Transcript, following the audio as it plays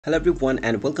Hello everyone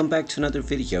and welcome back to another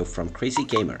video from Crazy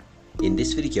Gamer. In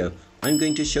this video, I'm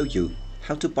going to show you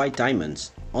how to buy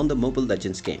diamonds on the Mobile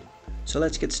Legends game. So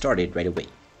let's get started right away.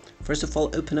 First of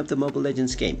all, open up the Mobile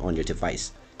Legends game on your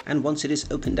device, and once it is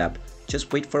opened up,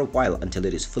 just wait for a while until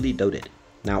it is fully loaded.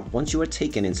 Now, once you are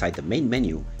taken inside the main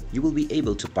menu, you will be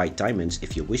able to buy diamonds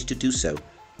if you wish to do so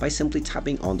by simply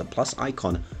tapping on the plus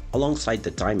icon alongside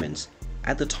the diamonds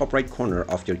at the top right corner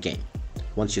of your game.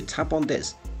 Once you tap on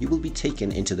this, you will be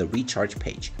taken into the recharge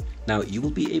page. Now you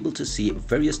will be able to see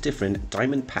various different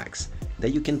diamond packs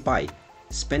that you can buy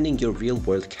spending your real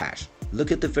world cash.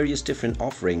 Look at the various different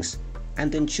offerings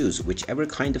and then choose whichever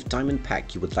kind of diamond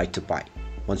pack you would like to buy.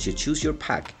 Once you choose your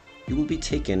pack, you will be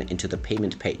taken into the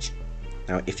payment page.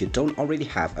 Now if you don't already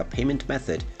have a payment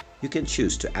method, you can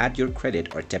choose to add your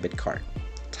credit or debit card.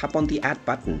 Tap on the add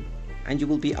button and you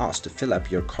will be asked to fill up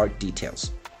your card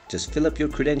details. Just fill up your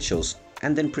credentials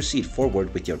and then proceed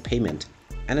forward with your payment,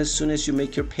 and as soon as you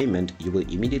make your payment, you will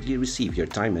immediately receive your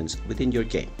diamonds within your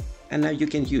game. And now you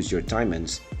can use your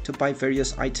diamonds to buy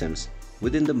various items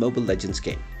within the Mobile Legends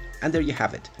game. And there you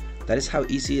have it. That is how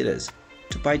easy it is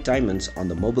to buy diamonds on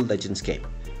the Mobile Legends game.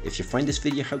 If you find this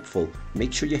video helpful,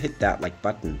 make sure you hit that like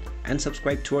button and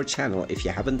subscribe to our channel if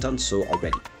you haven't done so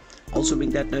already. Also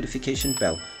ring that notification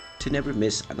bell to never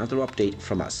miss another update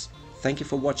from us. Thank you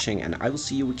for watching, and I will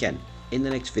see you again in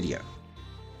the next video.